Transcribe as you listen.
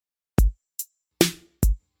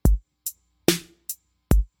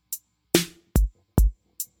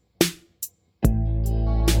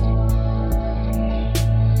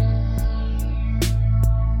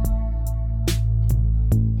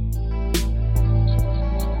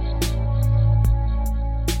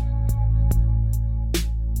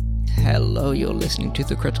Hello, you're listening to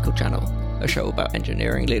The Critical Channel, a show about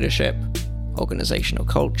engineering leadership, organizational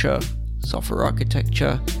culture, software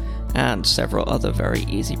architecture, and several other very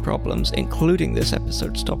easy problems, including this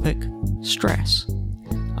episode's topic, stress.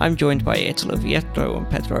 I'm joined by Italo Vietto and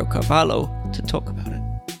Pedro Carvalho to talk about it.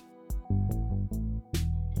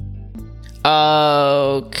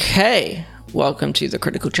 Okay, welcome to The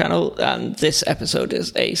Critical Channel, and this episode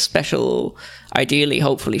is a special, ideally,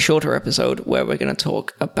 hopefully shorter episode where we're going to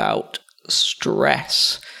talk about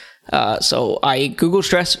stress. So I Googled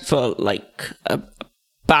stress for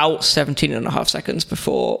about 17 and a half seconds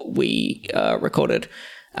before we recorded,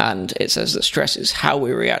 and it says that stress is how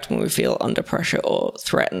we react when we feel under pressure or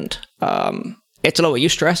threatened. Italo, are you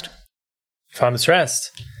stressed? If I'm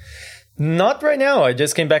stressed? Not right now. I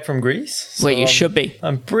just came back from Greece. So Wait, you should be.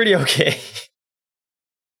 I'm pretty okay.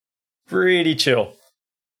 Pretty chill.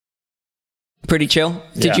 Pretty chill?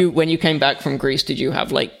 Did Yeah. you, when you came back from Greece, did you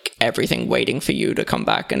have everything waiting for you to come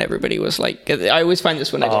back and everybody was I always find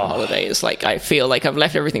this when I go on holiday, it's I feel like I've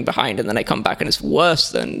left everything behind and then I come back and it's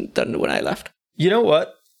worse than when I left. You know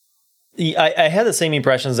what? I had the same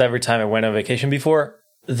impressions every time I went on vacation before.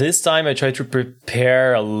 This time I tried to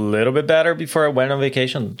prepare a little bit better before I went on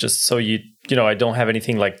vacation, just so I don't have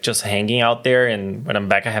anything just hanging out there, and when I'm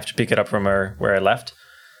back I have to pick it up from where I left.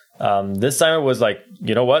 This time it was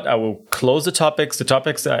you know what? I will close the topics.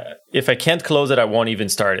 If I can't close it, I won't even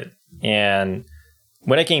start it. And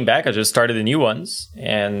when I came back, I just started the new ones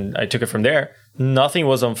and I took it from there. Nothing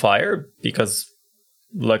was on fire because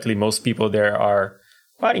luckily most people there are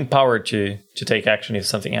quite empowered to take action if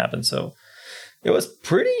something happens. So it was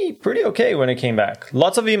pretty okay when I came back.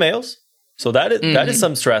 Lots of emails. So that is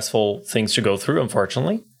some stressful things to go through,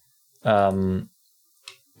 unfortunately.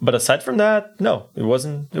 But aside from that, no, it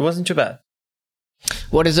wasn't too bad.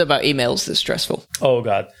 What is it about emails that's stressful? Oh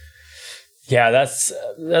God. Yeah, that's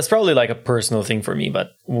probably a personal thing for me.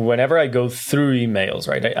 But whenever I go through emails,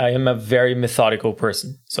 right, I am a very methodical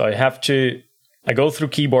person. So I go through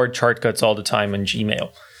keyboard shortcuts all the time on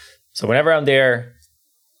Gmail. So whenever I'm there,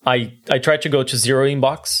 I try to go to zero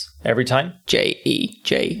inbox every time.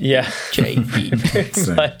 J-E-J. Yeah. J-E.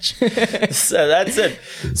 Pretty much. So that's it.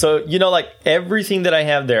 So, everything that I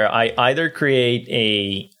have there, I either create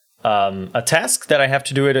a task that I have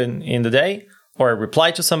to do it in the day, or I reply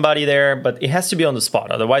to somebody there, but it has to be on the spot.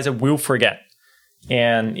 Otherwise, I will forget.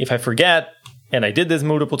 And if I forget, and I did this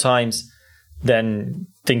multiple times, then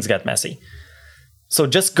things get messy. So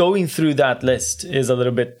just going through that list is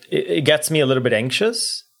it gets me a little bit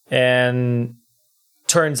anxious and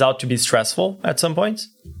turns out to be stressful at some point.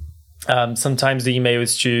 Sometimes the email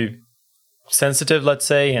is too sensitive, let's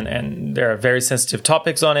say, and there are very sensitive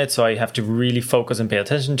topics on it, so I have to really focus and pay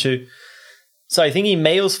attention to. So I think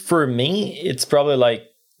emails, for me, it's probably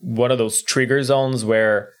one of those trigger zones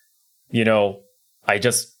where, I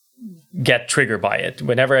just get triggered by it.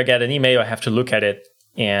 Whenever I get an email, I have to look at it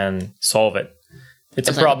and solve it. It's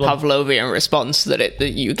a problem. A Pavlovian response that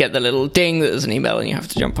you get the little ding that there's an email and you have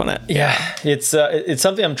to jump on it. Yeah, it's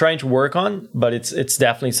something I'm trying to work on, but it's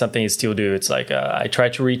definitely something I still do. It's I try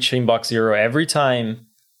to reach inbox zero every time,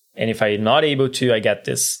 and if I'm not able to, I get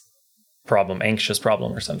this anxious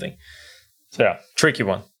problem or something. So yeah, tricky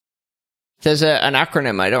one. There's an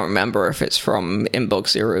acronym, I don't remember if it's from Inbox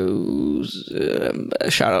Zero's,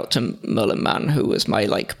 shout out to Merlin Mann, who was my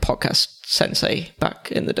podcast sensei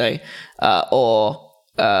back in the day, or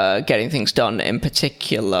Getting Things Done in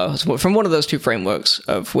particular, from one of those two frameworks,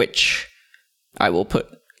 of which I will put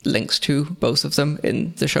links to both of them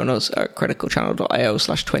in the show notes at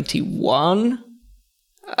criticalchannel.io/21.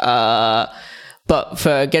 But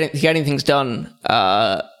for getting Things Done,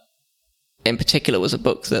 in particular, was a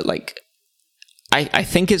book that I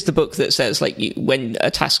think it's the book that says when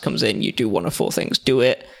a task comes in, you do one of four things: do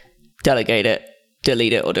it, delegate it,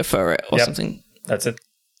 delete it, or defer it, or something. That's it.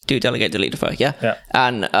 Do, delegate, delete, defer. Yeah.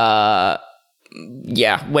 And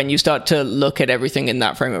when you start to look at everything in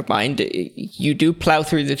that frame of mind, you do plow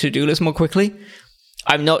through the to-do list more quickly.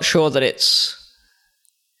 I'm not sure that it's.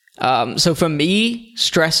 So for me,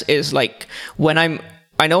 stress is when I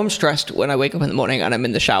know I'm stressed when I wake up in the morning and I'm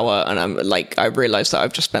in the shower and I'm I realize that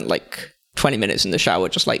I've just spent 20 minutes in the shower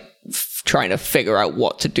just trying to figure out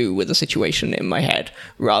what to do with the situation in my head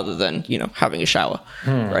rather than, having a shower,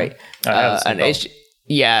 right? And it's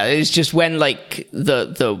just when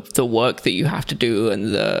the work that you have to do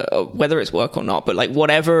and whether it's work or not, but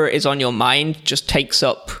whatever is on your mind just takes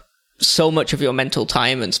up so much of your mental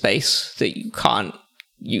time and space that you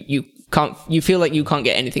feel like you can't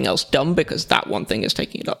get anything else done because that one thing is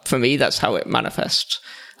taking it up. For me, that's how it manifests.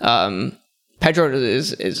 Pedro,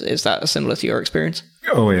 is that similar to your experience?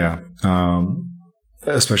 Oh, yeah.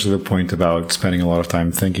 especially the point about spending a lot of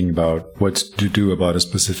time thinking about what to do about a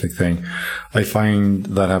specific thing. I find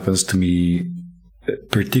that happens to me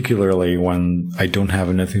particularly when I don't have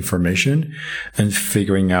enough information, and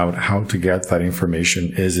figuring out how to get that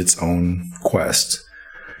information is its own quest.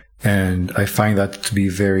 And I find that to be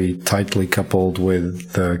very tightly coupled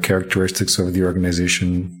with the characteristics of the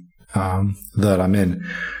organization that I'm in.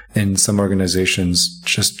 In some organizations,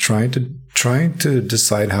 just trying to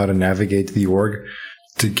decide how to navigate the org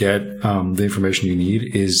to get the information you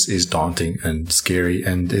need is daunting and scary,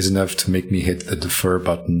 and is enough to make me hit the defer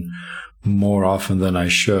button more often than I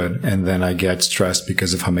should, and then I get stressed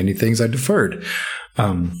because of how many things I deferred.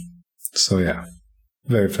 So yeah,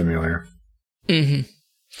 very familiar. Mm-hmm.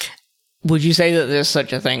 Would you say that there's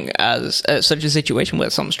such a thing as such a situation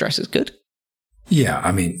where some stress is good? Yeah,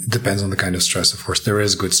 I mean, it depends on the kind of stress. Of course, there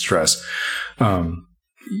is good stress.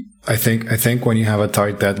 I think when you have a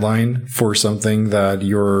tight deadline for something that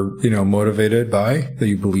you're, motivated by, that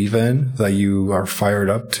you believe in, that you are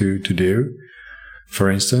fired up to do,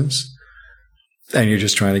 for instance, and you're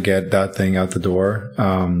just trying to get that thing out the door,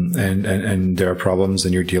 and there are problems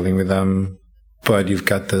and you're dealing with them, but you've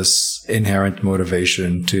got this inherent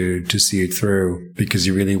motivation to see it through because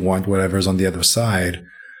you really want whatever's on the other side.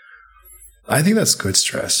 I think that's good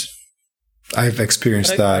stress. I've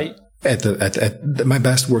experienced that at my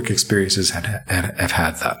best work experiences have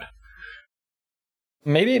had that.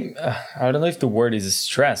 Maybe I don't know if the word is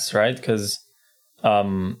stress, right? Because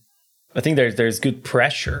I think there's good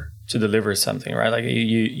pressure to deliver something, right? Like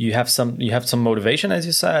you have some motivation, as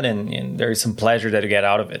you said, and there is some pleasure that you get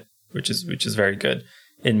out of it, which is very good.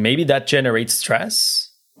 And maybe that generates stress,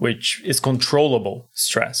 which is controllable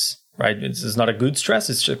stress, right? It's not a good stress,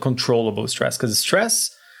 it's just controllable stress, because stress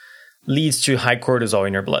leads to high cortisol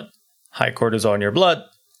in your blood. High cortisol in your blood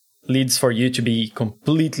leads for you to be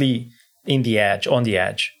completely on the edge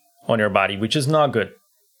on your body, which is not good.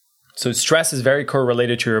 So stress is very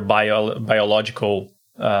correlated to your biological,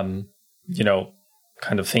 kind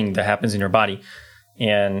of thing that happens in your body.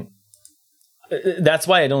 And that's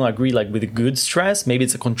why I don't agree with a good stress. Maybe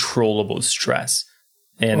it's a controllable stress.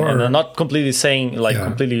 And I'm not completely saying,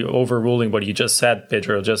 completely overruling what you just said,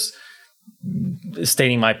 Pedro, just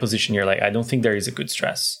stating my position here. I don't think there is a good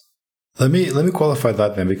stress. Let me qualify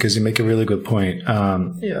that then, because you make a really good point.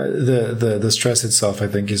 The stress itself, I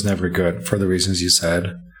think, is never good for the reasons you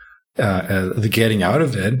said. The getting out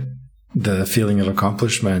of it, the feeling of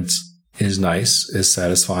accomplishment is nice, is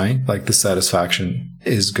satisfying. The satisfaction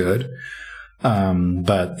is good.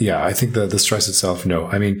 But yeah, I think the stress itself, no.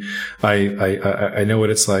 I mean, I know what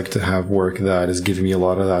it's like to have work that is giving me a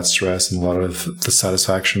lot of that stress and a lot of the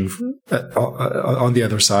satisfaction on the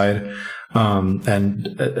other side.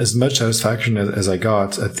 And as much satisfaction as I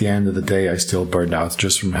got, at the end of the day, I still burned out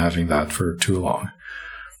just from having that for too long.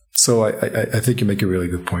 So I think you make a really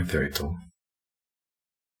good point there, Ito.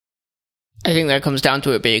 I think that comes down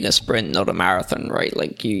to it being a sprint, not a marathon, right?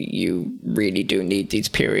 You really do need these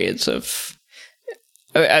periods of,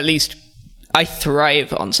 at least I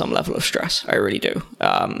thrive on some level of stress. I really do.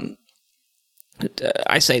 I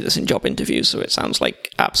say this in job interviews, so it sounds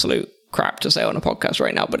like absolute crap to say on a podcast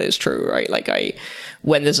right now, but it's true, right?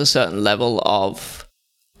 When there's a certain level of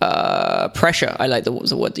pressure, I like the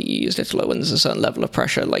word that you used, Italo, when there's a certain level of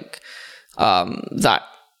pressure, that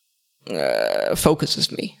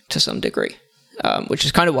focuses me to some degree, which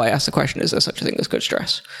is kind of why I asked the question, is there such a thing as good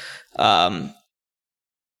stress?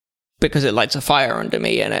 Because it lights a fire under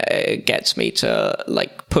me, and it gets me to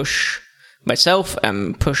push myself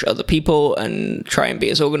and push other people and try and be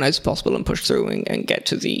as organized as possible and push through and get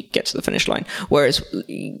to the finish line. Whereas,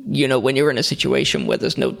 when you're in a situation where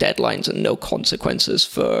there's no deadlines and no consequences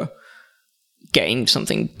for getting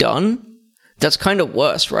something done, that's kind of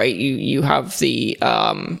worse, right? You have the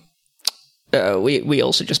we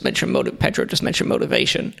also just mentioned Pedro just mentioned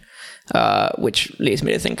motivation, which leads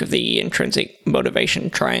me to think of the intrinsic motivation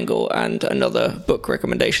triangle, and another book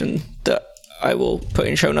recommendation that I will put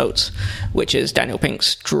in show notes, which is Daniel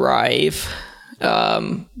Pink's Drive,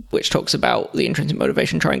 which talks about the intrinsic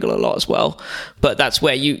motivation triangle a lot as well. But that's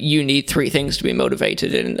where you need three things to be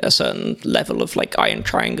motivated in a certain level of iron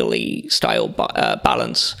triangle-y style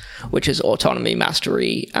balance, which is autonomy,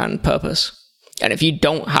 mastery, and purpose. And if you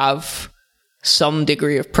don't have some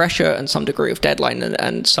degree of pressure and some degree of deadline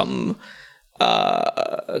and some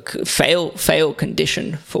fail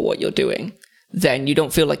condition for what you're doing, then you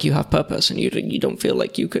don't feel like you have purpose, and you don't feel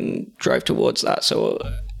like you can drive towards that. So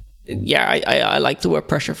yeah, I like the word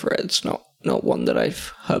pressure for it. It's not one that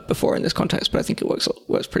I've heard before in this context, but I think it works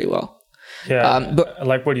pretty well. Yeah, but I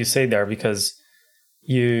like what you say there, because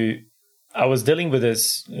I was dealing with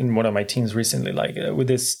this in one of my teams recently, like with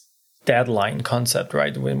this deadline concept,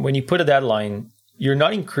 right? When you put a deadline, you're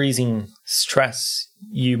not increasing stress.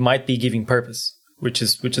 You might be giving purpose, which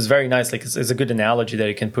is very nice. Like it's a good analogy that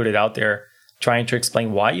you can put it out there, trying to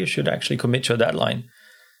explain why you should actually commit to a deadline,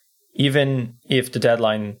 even if the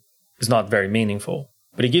deadline is not very meaningful.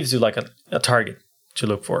 But it gives you like a target to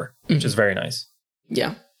look for, which is very nice.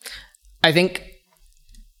 Yeah. I think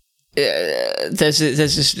there's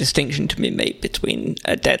this distinction to be made between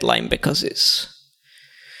a deadline because it's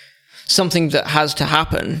something that has to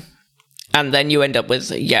happen, and then you end up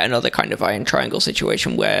with yet another kind of iron triangle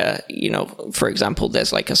situation where, for example,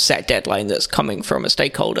 there's like a set deadline that's coming from a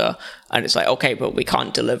stakeholder, and it's like, okay, but we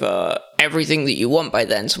can't deliver everything that you want by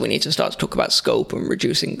then, so we need to start to talk about scope and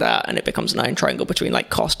reducing that, and it becomes an iron triangle between like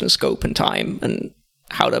cost and scope and time and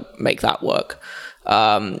how to make that work.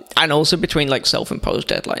 And also between like self-imposed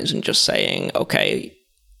deadlines and just saying, okay,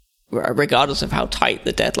 regardless of how tight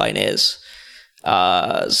the deadline is,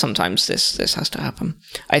 sometimes this has to happen.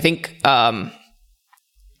 I think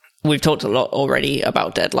we've talked a lot already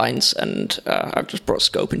about deadlines, and I've just brought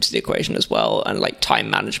scope into the equation as well, and like time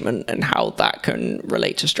management and how that can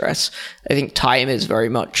relate to stress. I think time is very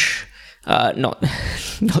much not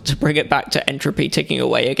to bring it back to entropy ticking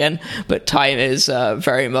away again, but time is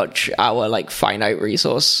very much our like finite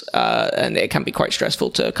resource, and it can be quite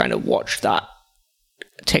stressful to kind of watch that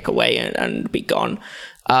tick away and be gone.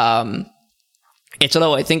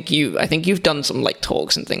 Italo, I think you've done some like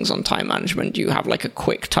talks and things on time management. Do you have like a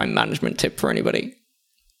quick time management tip for anybody,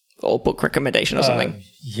 or book recommendation or something?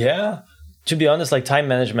 Yeah, to be honest, like time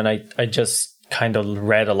management, I just kind of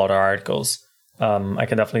read a lot of articles. I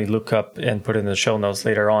can definitely look up and put it in the show notes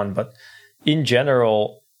later on. But in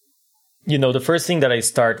general, the first thing that I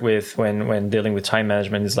start with when dealing with time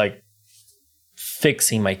management is like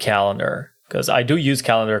fixing my calendar, because I do use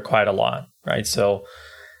calendar quite a lot, right? So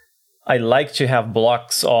I like to have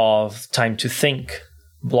blocks of time to think,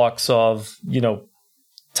 blocks of,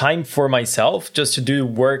 time for myself, just to do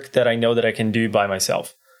work that I know that I can do by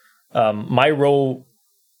myself. My role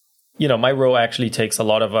actually takes a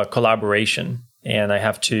lot of collaboration, and I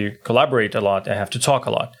have to collaborate a lot. I have to talk a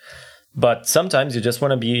lot. But sometimes you just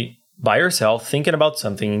want to be by yourself, thinking about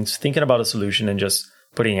something, thinking about a solution, and just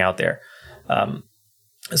putting it out there.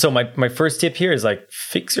 So my first tip here is like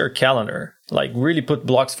fix your calendar. Like really put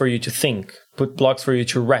blocks for you to think, put blocks for you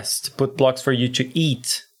to rest, put blocks for you to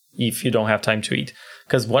eat if you don't have time to eat.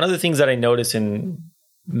 Because one of the things that I notice in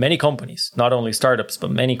many companies, not only startups,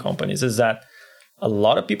 but many companies, is that a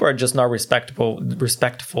lot of people are just not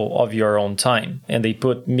respectful of your own time. And they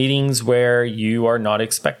put meetings where you are not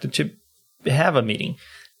expected to have a meeting.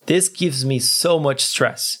 This gives me so much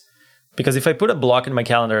stress. Because if I put a block in my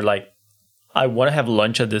calendar, like I want to have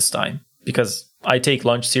lunch at this time, because I take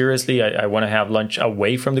lunch seriously. I want to have lunch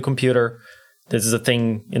away from the computer. This is a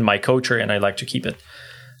thing in my culture, and I like to keep it.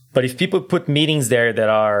 But if people put meetings there that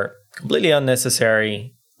are completely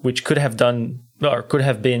unnecessary, which could have done or could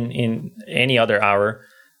have been in any other hour,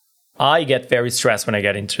 I get very stressed when I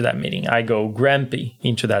get into that meeting. I go grumpy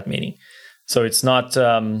into that meeting. So it's not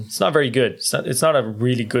very good. It's not a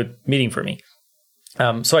really good meeting for me.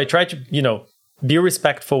 So I try to, be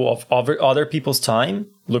respectful of other people's time,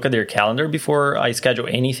 look at their calendar before I schedule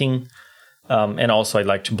anything. And also I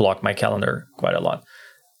like to block my calendar quite a lot.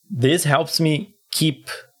 This helps me keep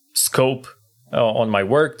scope on my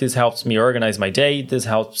work. This helps me organize my day. This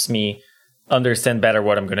helps me understand better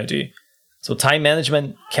what I'm going to do. So time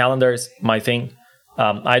management, calendars, my thing.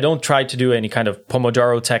 I don't try to do any kind of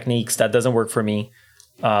Pomodoro techniques. That doesn't work for me.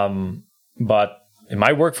 But it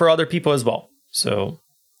might work for other people as well. So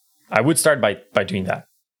I would start by doing that.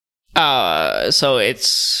 So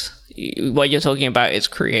it's what you're talking about is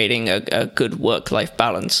creating a good work-life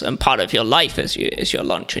balance, and part of your life is your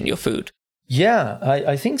lunch and your food. Yeah,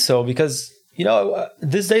 I think so, because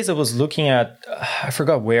these days I was looking at, I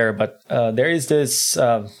forgot where, but there's this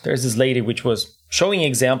lady which was showing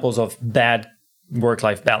examples of bad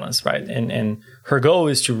work-life balance, right? And her goal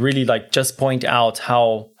is to really like just point out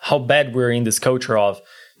how bad we're in this culture of,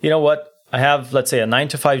 I have, let's say, a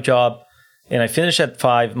 9-to-5 job, and I finish at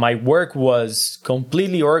 5. My work was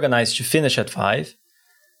completely organized to finish at 5.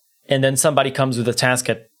 And then somebody comes with a task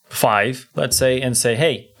at 5, let's say, and say,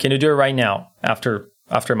 hey, can you do it right now after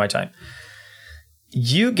my time?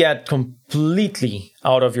 You get completely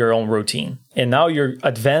out of your own routine. And now you're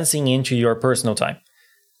advancing into your personal time.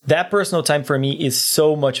 That personal time for me is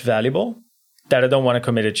so much valuable that I don't want to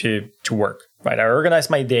commit it to work, right? I organize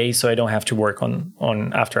my day so I don't have to work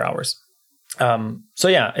on after hours. So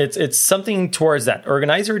yeah, it's something towards that.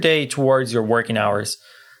 Organize your day towards your working hours,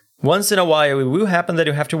 Once in a while, it will happen that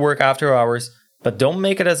you have to work after hours, but don't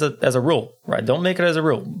make it as a rule, right? Don't make it as a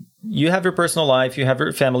rule. You have your personal life, you have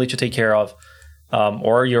your family to take care of,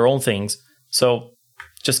 or your own things. So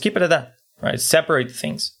just keep it at that, right? Separate the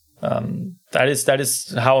things. That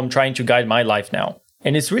is how I'm trying to guide my life now.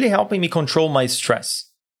 And it's really helping me control my stress.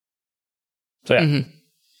 So yeah. Mm-hmm.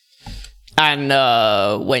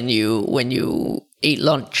 And when you eat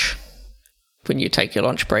lunch, when you take your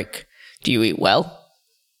lunch break, do you eat well?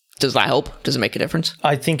 Does that help? Does it make a difference?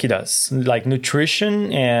 I think it does. Like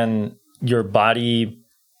nutrition and your body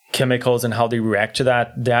chemicals and how they react to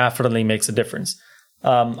that definitely makes a difference.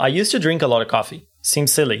 I used to drink a lot of coffee.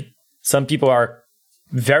 Seems silly. Some people are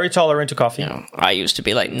very tolerant to coffee. Yeah, I used to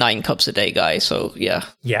be like 9 cups a day guy, so yeah.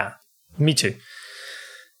 Yeah, me too.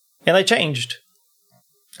 And I changed.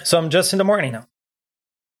 So I'm just in the morning now.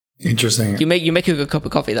 Interesting. You make a good cup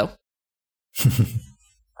of coffee though.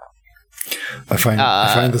 I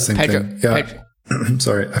find the same thing. Yeah.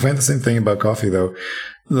 Sorry. I find the same thing about coffee though.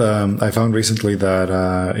 I found recently that,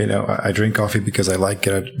 I drink coffee because I like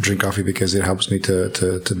it. I drink coffee because it helps me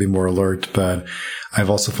to be more alert. But I've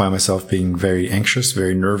also found myself being very anxious,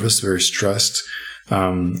 very nervous, very stressed,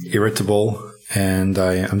 irritable. And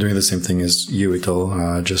I'm doing the same thing as you,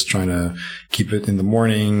 Ito, just trying to keep it in the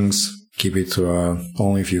mornings, keep it to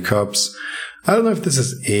only a few cups. I don't know if this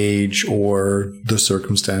is age or the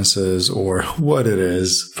circumstances or what it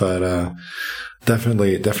is, but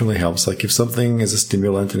definitely helps. Like if something is a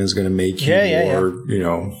stimulant and is going to make you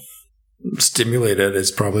more, stimulated,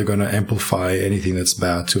 it's probably going to amplify anything that's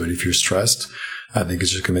bad to it. If you're stressed, I think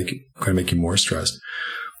it's just going to make you more stressed.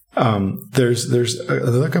 There's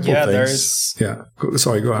another couple of things. Yeah.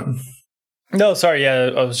 Sorry, go on. No, sorry.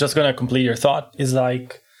 Yeah, I was just going to complete your thought. Is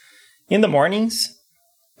like in the mornings,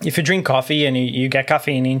 if you drink coffee and you get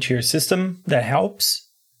caffeine into your system, that helps.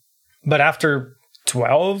 But after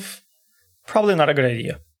 12, probably not a good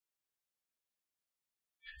idea.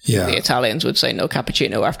 Yeah. The Italians would say no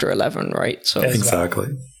cappuccino after 11, right? So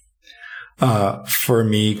exactly. For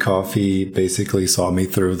me, coffee basically saw me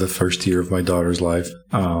through the first year of my daughter's life.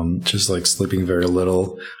 Just like sleeping very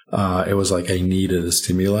little. It was like I needed a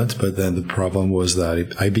stimulant, but then the problem was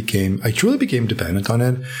that I truly became dependent on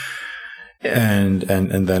it. And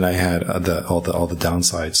then I had all the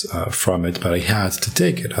downsides from it, but I had to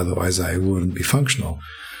take it, otherwise I wouldn't be functional.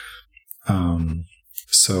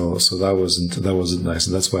 So that wasn't nice,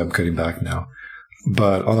 and that's why I'm cutting back now.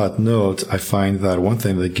 But on that note, I find that one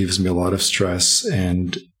thing that gives me a lot of stress,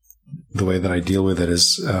 and the way that I deal with it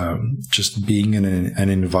is just being in an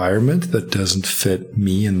environment that doesn't fit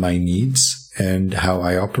me and my needs and how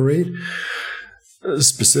I operate.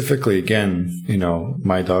 Specifically, again,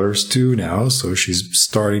 my daughter's 2 now, so she's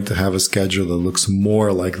starting to have a schedule that looks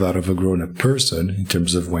more like that of a grown-up person in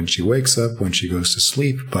terms of when she wakes up, when she goes to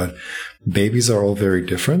sleep. But babies are all very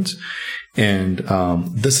different. And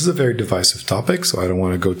this is a very divisive topic, so I don't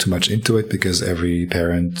want to go too much into it because every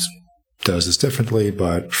parent does this differently.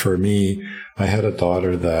 But for me, I had a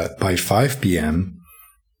daughter that by 5 p.m.,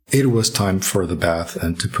 it was time for the bath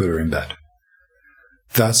and to put her in bed.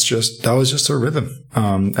 That was just her rhythm.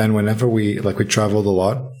 And whenever we traveled a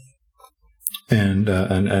lot, and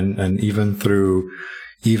even through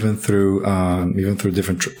different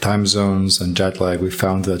time zones and jet lag, we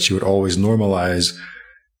found that she would always normalize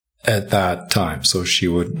at that time. So she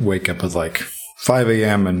would wake up at like 5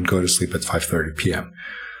 a.m. and go to sleep at 5:30 p.m.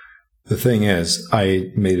 The thing is,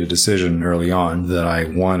 I made a decision early on that I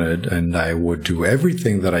wanted, and I would do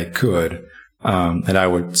everything that I could. And I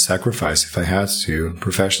would sacrifice if I had to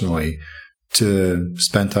professionally to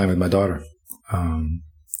spend time with my daughter.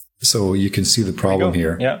 So you can see the problem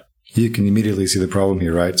here. Yeah. You can immediately see the problem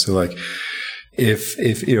here, right? So like if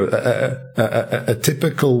a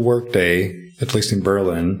typical work day, at least in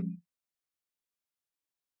Berlin,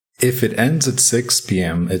 if it ends at 6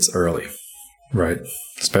 p.m., it's early, right?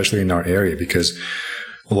 Especially in our area, because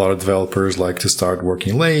a lot of developers like to start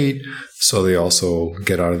working late, so they also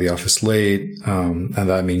get out of the office late, and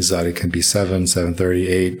that means that it can be 7:30,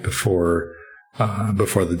 8 before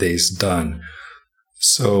the day's done.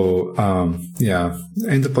 So,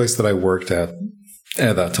 in the place that I worked at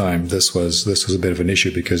that time, this was a bit of an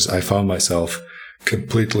issue because I found myself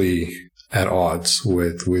completely at odds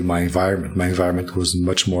with my environment. My environment was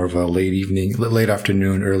much more of a late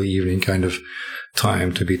afternoon, early evening kind of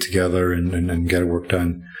time to be together and get work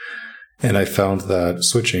done. And I found that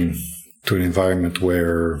switching to an environment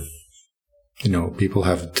where, people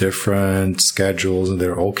have different schedules and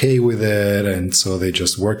they're okay with it. And so they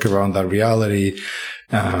just work around that reality,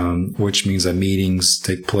 which means that meetings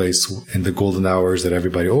take place in the golden hours that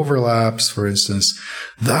everybody overlaps, for instance.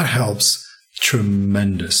 That helps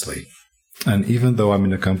tremendously. And even though I'm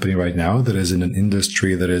in a company right now that is in an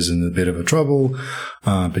industry that is in a bit of a trouble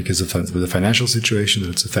because of the financial situation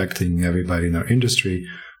that's affecting everybody in our industry,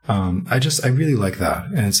 I really like that.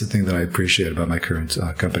 And it's the thing that I appreciate about my current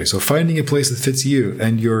company. So finding a place that fits you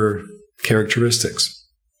and your characteristics,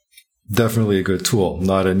 definitely a good tool.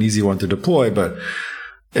 Not an easy one to deploy, but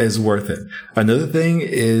is worth it. Another thing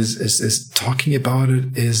is talking about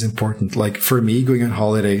it is important. Like for me, going on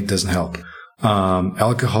holiday doesn't help.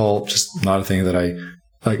 Alcohol, just not a thing that I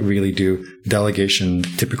like really do. Delegation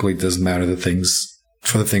typically doesn't matter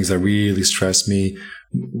for the things that really stress me.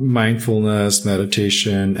 Mindfulness,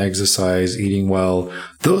 meditation, exercise, eating well,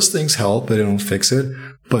 those things help, but they don't fix it.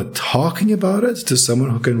 But talking about it to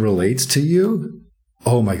someone who can relate to you,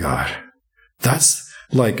 oh my God, that's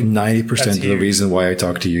like 90% of the reason why I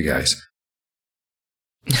talk to you guys.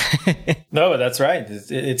 No, that's right.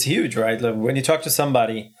 It's huge, right? Like when you talk to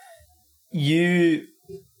somebody, you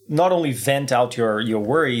not only vent out your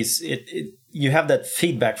worries, you have that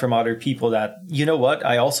feedback from other people that, you know what,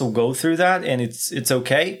 I also go through that and it's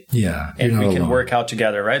okay. Yeah. And we can work out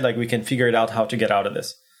together, right? Like we can figure it out how to get out of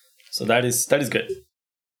this. So that is good.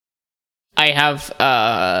 I have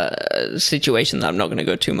a situation that I'm not going to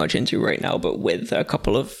go too much into right now, but with a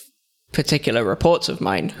couple of particular reports of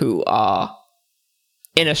mine who are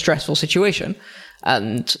in a stressful situation,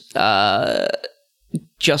 and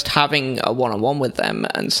just having a one-on-one with them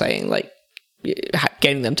and saying, like,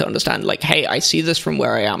 getting them to understand, like, hey, I see this from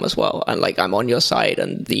where I am as well, and like I'm on your side,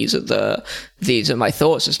 and these are my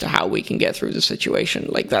thoughts as to how we can get through the situation.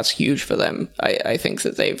 Like that's huge for them. I think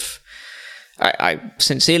that I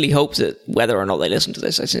sincerely hope that whether or not they listen to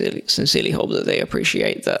this, I sincerely hope that they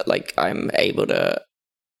appreciate that, like, I'm able to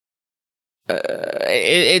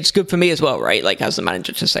it's good for me as well, right? Like as the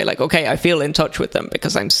manager to say, like, okay, I feel in touch with them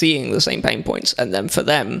because I'm seeing the same pain points. And then for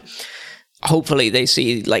them, hopefully they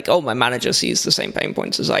see like, oh, my manager sees the same pain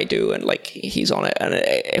points as I do, and like he's on it. And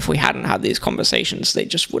if we hadn't had these conversations, they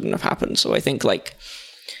just wouldn't have happened. So I think like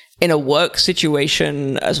in a work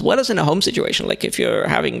situation as well as in a home situation, like if you're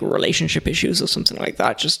having relationship issues or something like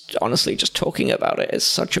that, just honestly, just talking about it is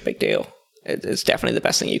such a big deal. It's definitely the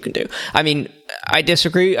best thing you can do. I mean, I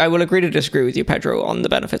disagree. I will agree to disagree with you, Pedro, on the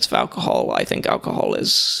benefits of alcohol. I think alcohol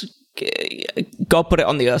is, God put it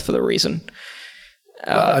on the earth for the reason.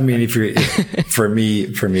 I mean, for me,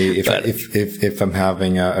 if I'm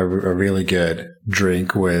having a really good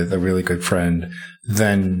drink with a really good friend,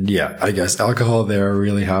 then yeah, I guess alcohol there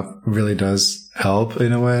really does help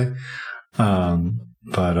in a way.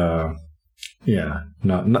 But yeah,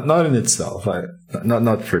 not in itself.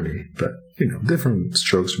 Not for me, but you know, different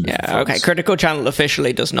strokes from different folks. Okay. Critical Channel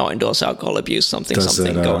officially does not endorse alcohol abuse. Something.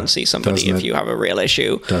 Go and see somebody if you have a real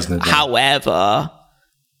issue. However,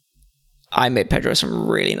 I made Pedro some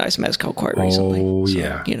really nice mezcal quite recently. Oh, so,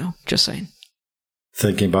 yeah. You know, just saying.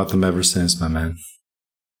 Thinking about them ever since, my man.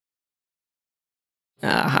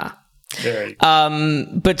 But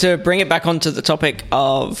to bring it back onto the topic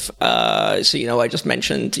of, so, you know, I just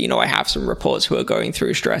mentioned, you know, I have some reports who are going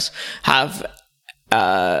through stress.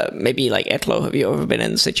 Maybe like Etlo, have you ever been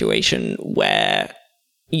in a situation where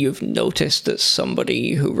you've noticed that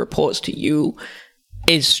somebody who reports to you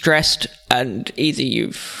is stressed, and either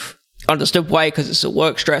you've understood why because it's a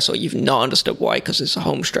work stress, or you've not understood why because it's a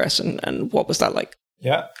home stress, and what was that like?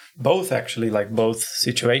 Yeah, both actually, like both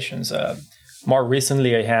situations. More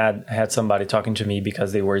recently, I had somebody talking to me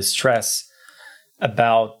because they were stressed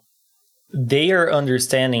about their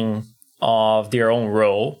understanding of their own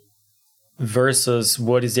role versus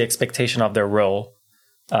what is the expectation of their role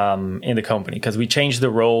in the company. Because we changed the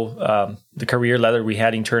role, the career ladder we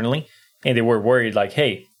had internally, and they were worried like,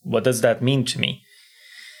 hey, what does that mean to me?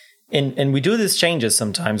 And we do these changes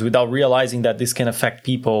sometimes without realizing that this can affect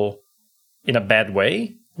people in a bad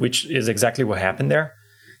way, which is exactly what happened there.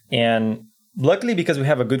 And luckily, because we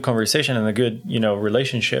have a good conversation and a good, you know,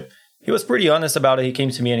 relationship, he was pretty honest about it. He came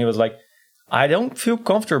to me and he was like, I don't feel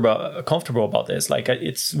comfortable about this. Like,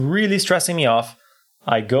 it's really stressing me off.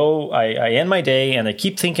 I end my day and I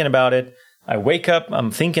keep thinking about it. I wake up,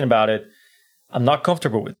 I'm thinking about it. I'm not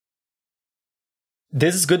comfortable with it.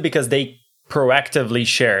 This is good because they proactively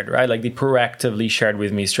shared, right? Like they proactively shared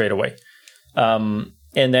with me straight away. And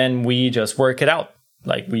then we just work it out.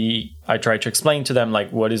 Like I try to explain to them,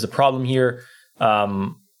 like, what is the problem here?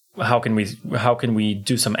 How can we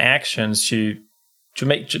do some actions to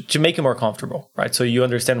make it more comfortable, right? So you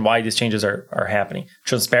understand why these changes are happening.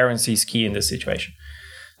 Transparency is key in this situation.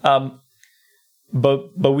 But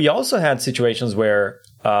we also had situations where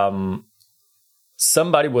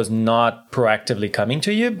somebody was not proactively coming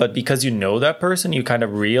to you, but because you know that person, you kind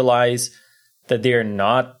of realize that they're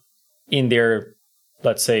not in their,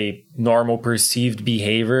 let's say, normal perceived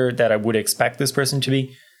behavior that I would expect this person to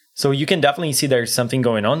be. So you can definitely see there's something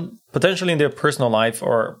going on, potentially in their personal life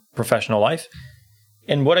or professional life.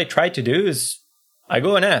 And what I try to do is I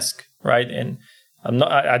go and ask, right? And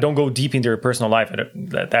I don't go deep into their personal life.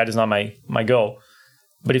 That is not my goal.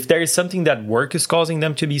 But if there is something that work is causing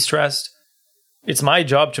them to be stressed, it's my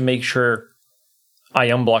job to make sure I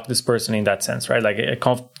unblock this person in that sense, right? Like I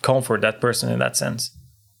comfort that person in that sense,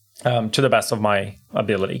 to the best of my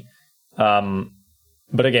ability.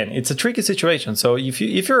 But again, it's a tricky situation. So if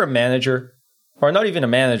you're a manager, or not even a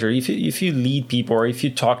manager, if you lead people, or if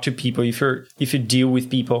you talk to people, if you deal with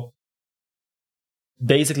people,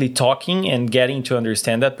 basically talking and getting to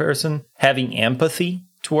understand that person, having empathy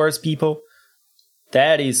towards people,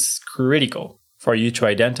 that is critical for you to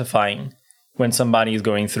identifying when somebody is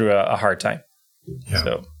going through a hard time. Yeah.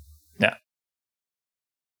 So, yeah.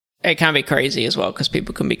 It can be crazy as well because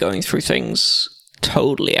people can be going through things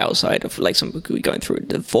totally outside of, like, some people could be going through a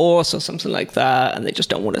divorce or something like that, and they just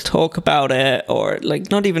don't want to talk about it, or like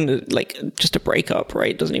not even like just a breakup,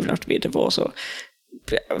 right? It doesn't even have to be a divorce, or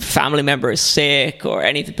a family member is sick or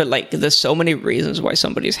anything, but like there's so many reasons why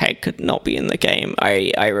somebody's head could not be in the game.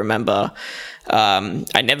 I remember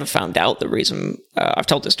I never found out the reason. I've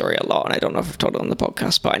told this story a lot, and I don't know if I've told it on the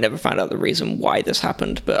podcast, but I never found out the reason why this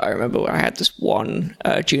happened. But I remember I had this one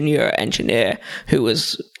junior engineer who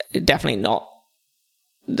was definitely not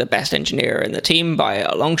the best engineer in the team by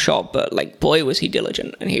a long shot, but like, boy, was he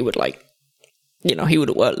diligent, and he would, like, you know, he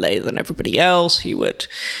would work later than everybody else. He would,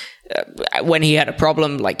 when he had a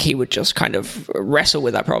problem, like, he would just kind of wrestle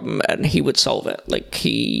with that problem and he would solve it. Like,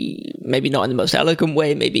 he, maybe not in the most elegant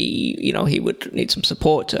way, maybe, you know, he would need some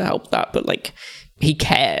support to help that, but like, he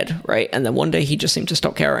cared, right? And then one day he just seemed to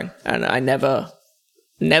stop caring, and I never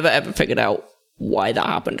ever figured out why that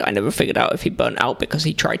happened. I never figured out if he burnt out because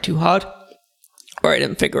he tried too hard, or I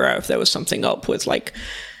didn't figure out if there was something up with, like,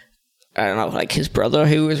 I don't know, like his brother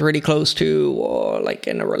who was really close to, or like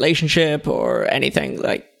in a relationship or anything,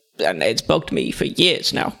 like, and it's bugged me for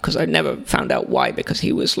years now because I never found out why, because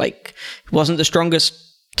he was like, he wasn't the strongest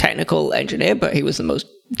technical engineer, but he was the most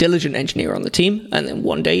diligent engineer on the team. And then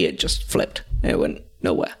one day it just flipped. It went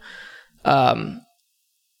nowhere. But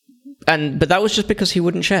that was just because he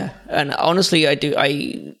wouldn't share. And honestly,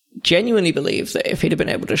 I genuinely believe that if he'd have been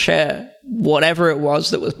able to share whatever it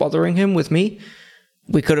was that was bothering him with me,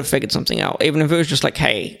 we could have figured something out. Even if it was just like,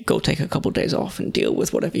 hey, go take a couple of days off and deal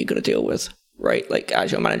with whatever you're going to deal with, right? Like,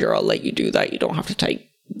 as your manager, I'll let you do that. You don't have to take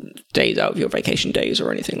days out of your vacation days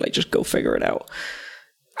or anything. Like, just go figure it out.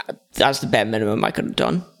 That's the bare minimum I could have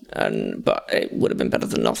done. But it would have been better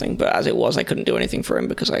than nothing. But as it was, I couldn't do anything for him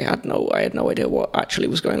because I had no idea what actually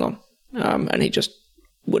was going on. And he just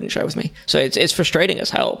wouldn't share with me. So it's frustrating as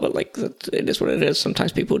hell, but like, it is what it is.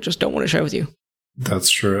 Sometimes people just don't want to share with you.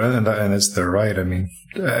 That's true, and it's their right. I mean,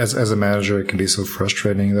 as a manager, it can be so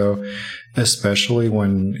frustrating, though, especially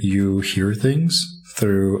when you hear things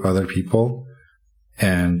through other people,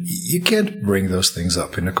 and you can't bring those things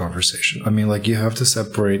up in a conversation. I mean, like, you have to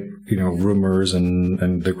separate, you know, rumors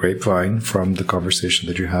and the grapevine from the conversation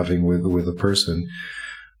that you're having with a person.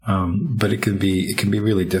 But it can be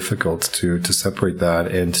really difficult to separate that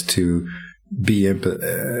and to be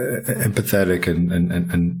empathetic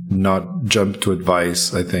and not jump to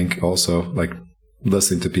advice. I think also, like,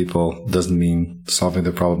 listening to people doesn't mean solving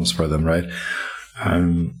the problems for them, right?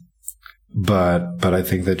 But I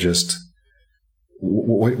think that just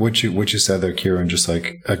what you said there, Kieran, just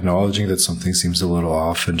like acknowledging that something seems a little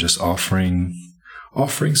off and just offering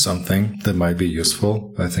something that might be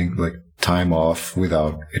useful. I think, like, time off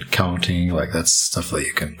without it counting, like, that's stuff that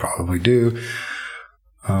you can probably do.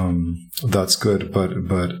 That's good, but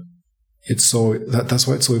it's that's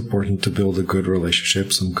why it's so important to build a good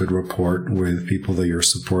relationship, some good rapport with people that you're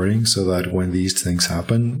supporting, so that when these things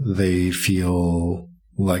happen, they feel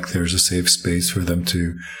like there's a safe space for them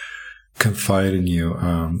to confide in you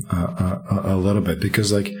a little bit,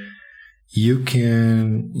 because, like, you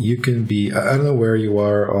can be, I don't know where you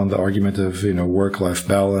are on the argument of, you know, work-life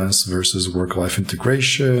balance versus work-life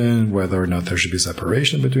integration, whether or not there should be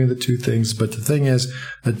separation between the two things. But the thing is,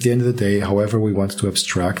 at the end of the day, however we want to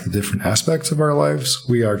abstract the different aspects of our lives,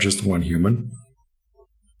 we are just one human,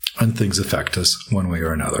 and things affect us one way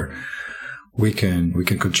or another. We can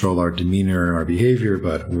control our demeanor, our behavior,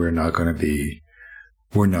 but we're not going to be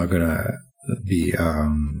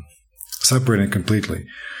separated completely.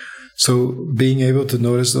 So being able to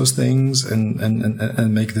notice those things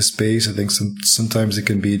and make the space, I think sometimes it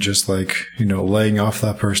can be just like, you know, laying off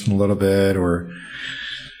that person a little bit, or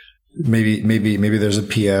maybe there's a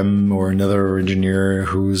PM or another engineer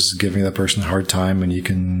who's giving that person a hard time, and you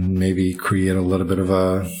can maybe create a little bit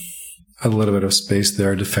of space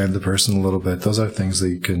there, defend the person a little bit. Those are things that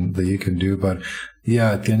you can do. But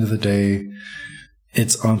yeah, at the end of the day,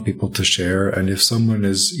 it's on people to share. And if someone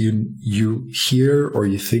is you hear or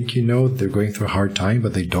you think they're going through a hard time,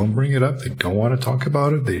 but they don't bring it up, they don't want to talk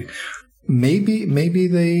about it. Maybe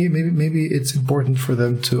it's important for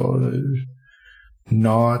them to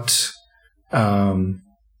not.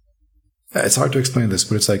 It's hard to explain this,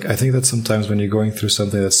 but it's like, I think that sometimes when you're going through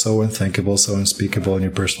something that's so unthinkable, so unspeakable in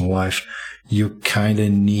your personal life, you kind of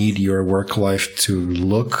need your work life to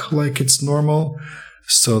look like it's normal,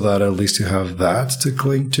 so that at least you have that to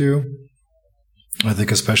cling to. I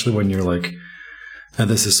think especially when you're like, and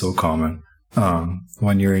this is so common,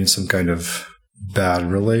 when you're in some kind of bad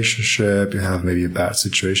relationship, you have maybe a bad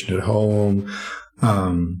situation at home,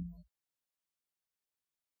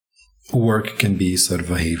 work can be sort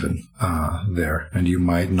of a haven there, and you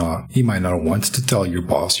might not want to tell your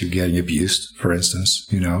boss you're getting abused, for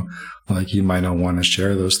instance. Like you might not want to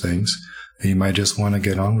share those things, and you might just want to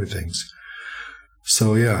get on with things.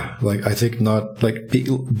 So yeah, like I think not like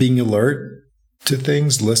being alert to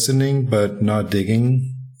things, listening, but not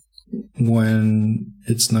digging when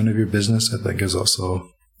it's none of your business, I think is also,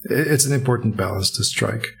 it's an important balance to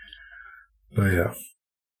strike. But yeah.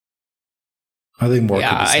 I think more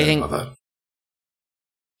could be said about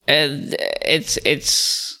that.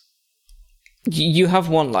 It's you have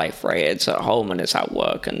one life, right? It's at home and it's at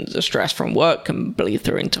work, and the stress from work can bleed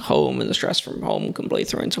through into home, and the stress from home can bleed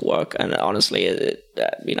through into work. And honestly,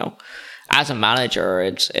 as a manager,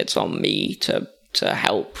 it's on me to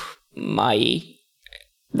help my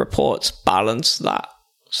reports balance that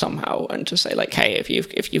somehow, and to say like, hey, if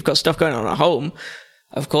you've got stuff going on at home,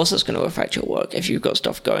 of course it's going to affect your work. If you've got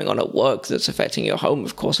stuff going on at work that's affecting your home,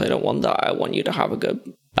 of course I don't want that. I want you to have a good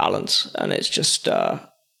balance. And it's just trying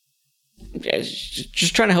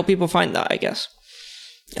to help people find that, I guess.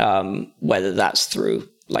 Whether that's through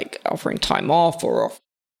like offering time off, or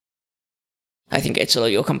I think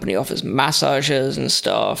Italy, your company offers massages and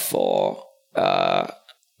stuff, or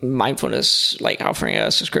mindfulness, like offering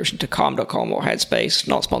a subscription to Calm.com or Headspace,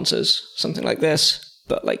 not sponsors, something like this.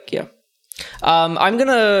 But like, yeah. I'm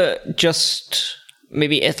gonna just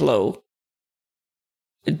maybe Italo.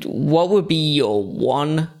 What would be your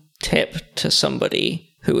one tip to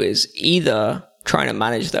somebody who is either trying to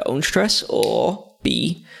manage their own stress or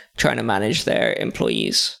B, trying to manage their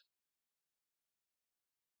employees?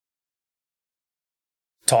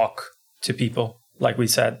 Talk to people. Like we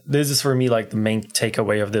said, this is for me like the main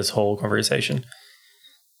takeaway of this whole conversation.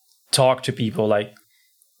 Talk to people. Like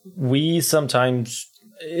we sometimes,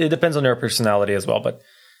 it depends on their personality as well, but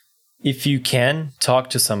if you can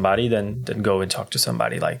talk to somebody, then go and talk to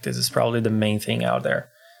somebody. Like this is probably the main thing out there,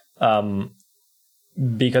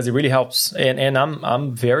 because it really helps. And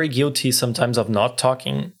I'm very guilty sometimes of not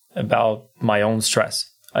talking about my own stress.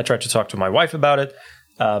 I try to talk to my wife about it,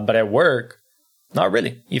 but at work, not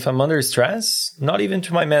really. If I'm under stress, not even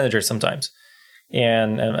to my manager sometimes.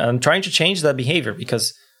 And I'm trying to change that behavior,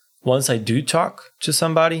 because once I do talk to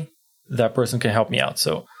somebody, that person can help me out.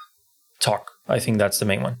 So talk. I think that's the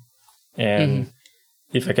main one. And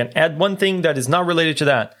if I can add one thing that is not related to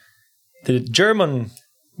that, the German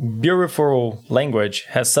beautiful language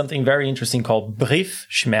has something very interesting called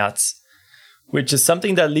Briefschmerz, which is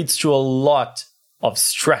something that leads to a lot of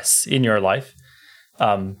stress in your life.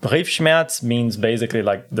 Briefschmerz means basically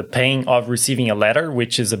like the pain of receiving a letter,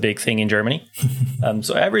 which is a big thing in Germany.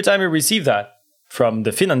 So every time you receive that from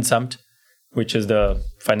the Finanzamt, which is the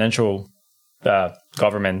financial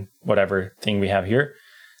government, whatever thing we have here,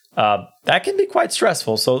 that can be quite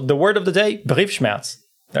stressful. So the word of the day, Briefschmerz.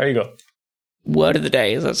 There you go. Word of the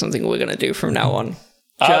day. Is that something we're going to do from now on?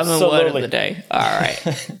 German Absolutely. Word of the day. All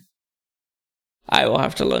right. I will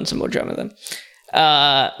have to learn some more German then.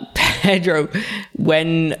 Pedro,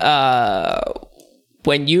 when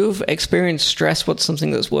you've experienced stress, what's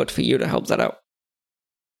something that's worked for you to help that out?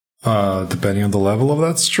 Depending on the level of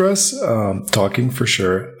that stress, talking for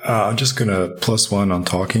sure. I'm just gonna +1 on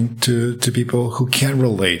talking to people who can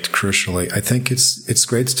relate. Crucially, I think it's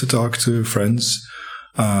great to talk to friends,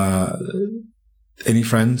 any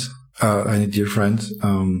friend, any dear friend.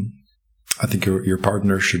 I think your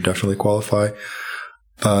partner should definitely qualify.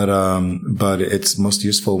 But it's most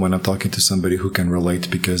useful when I'm talking to somebody who can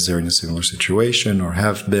relate, because they're in a similar situation or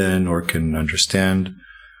have been or can understand.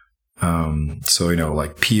 So,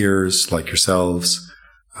 like peers like yourselves,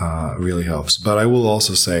 really helps. But I will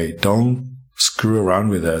also say, don't screw around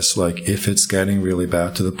with this. Like if it's getting really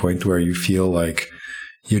bad to the point where you feel like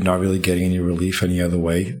you're not really getting any relief any other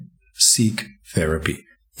way, seek therapy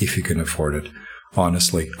if you can afford it.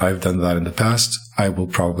 Honestly, I've done that in the past. I will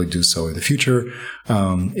probably do so in the future.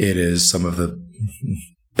 It is some of the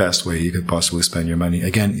best way you could possibly spend your money.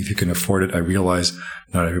 Again, if you can afford it, I realize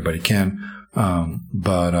not everybody can.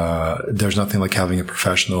 But there's nothing like having a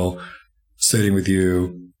professional sitting with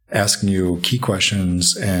you, asking you key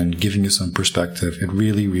questions and giving you some perspective. It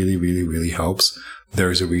really, really, really, really helps.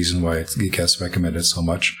 There is a reason why it gets recommended so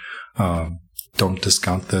much. Don't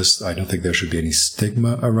discount this. I don't think there should be any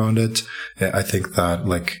stigma around it. I think that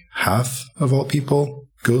like half of all people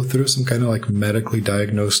go through some kind of like medically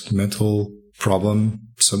diagnosed mental problem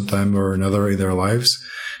sometime or another in their lives.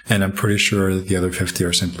 And I'm pretty sure that the other 50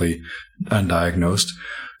 are simply undiagnosed.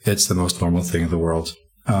 It's the most normal thing in the world.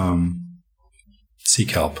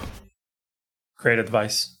 Seek help. Great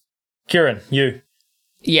advice. Kieran, you.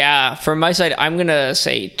 Yeah, from my side, I'm going to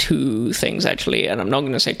say two things, actually. And I'm not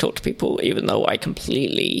going to say talk to people, even though I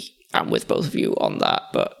completely am with both of you on that.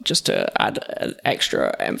 But just to add an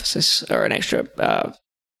extra emphasis or an extra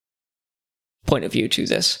point of view to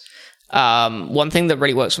this. One thing that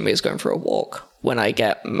really works for me is going for a walk. When I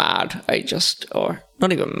get mad, or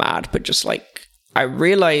not even mad, but just like, I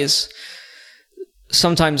realize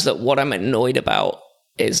sometimes that what I'm annoyed about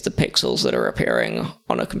is the pixels that are appearing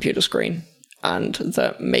on a computer screen. And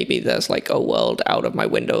that maybe there's like a world out of my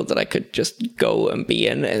window that I could just go and be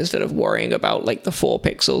in instead of worrying about like the 4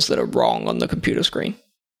 pixels that are wrong on the computer screen.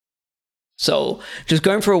 So just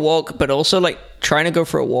going for a walk, but also like trying to go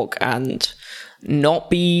for a walk and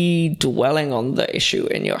not be dwelling on the issue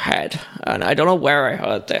in your head. And I don't know where I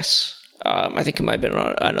heard this. I think it might have been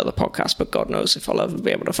on another podcast, but God knows if I'll ever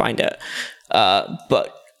be able to find it.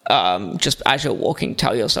 But just as you're walking,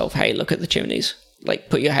 tell yourself, hey, look at the chimneys.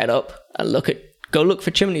 Like, put your head up and go look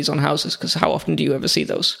for chimneys on houses, because how often do you ever see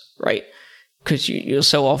those, right? Because you're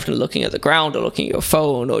so often looking at the ground or looking at your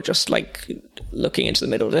phone or just like looking into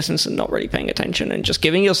the middle distance and not really paying attention, and just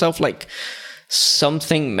giving yourself like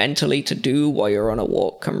something mentally to do while you're on a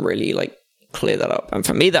walk can really like clear that up. And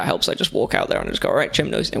for me, that helps. I just walk out there and just go, all right,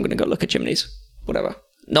 chimneys, I'm going to go look at chimneys, whatever.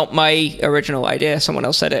 Not my original idea. Someone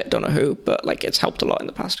else said it. Don't know who, but like it's helped a lot in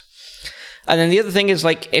the past. And then the other thing is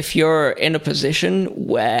like, if you're in a position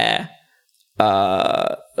where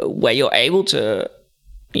you're able to,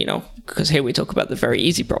 you know, because here we talk about the very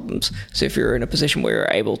easy problems. So if you're in a position where you're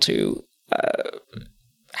able to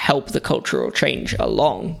help the cultural change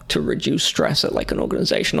along to reduce stress at like an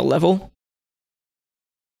organizational level,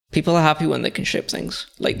 people are happy when they can ship things.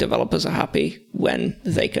 Like developers are happy when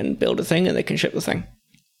they can build a thing and they can ship the thing.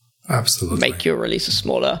 Absolutely. Make your releases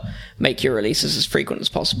smaller, make your releases as frequent as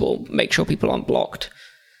possible, make sure people aren't blocked,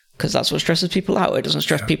 because that's what stresses people out. It doesn't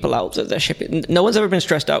stress people out that they're shipping. No one's ever been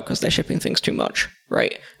stressed out because they're shipping things too much,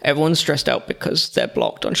 right? Everyone's stressed out because they're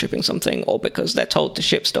blocked on shipping something, or because they're told to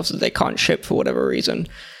ship stuff that they can't ship for whatever reason.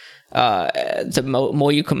 The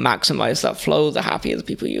more you can maximize that flow, the happier the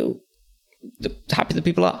people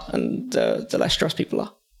are, and the less stressed people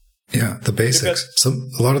are. Yeah, the basics. A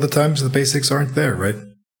lot of the times the basics aren't there, right?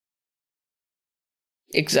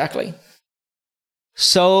 Exactly.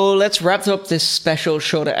 So let's wrap up this special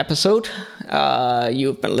shorter episode.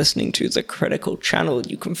 You've been listening to The Critical Channel.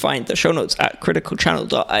 You can find the show notes at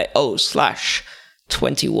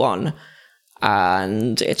criticalchannel.io/21.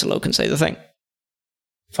 And Italo can say the thing.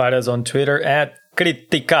 Find us on Twitter at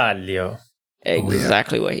Criticalio.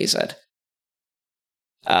 Exactly what he said.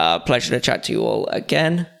 Pleasure to chat to you all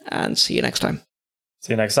again, and see you next time.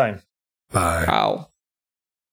 See you next time. Bye. Ciao.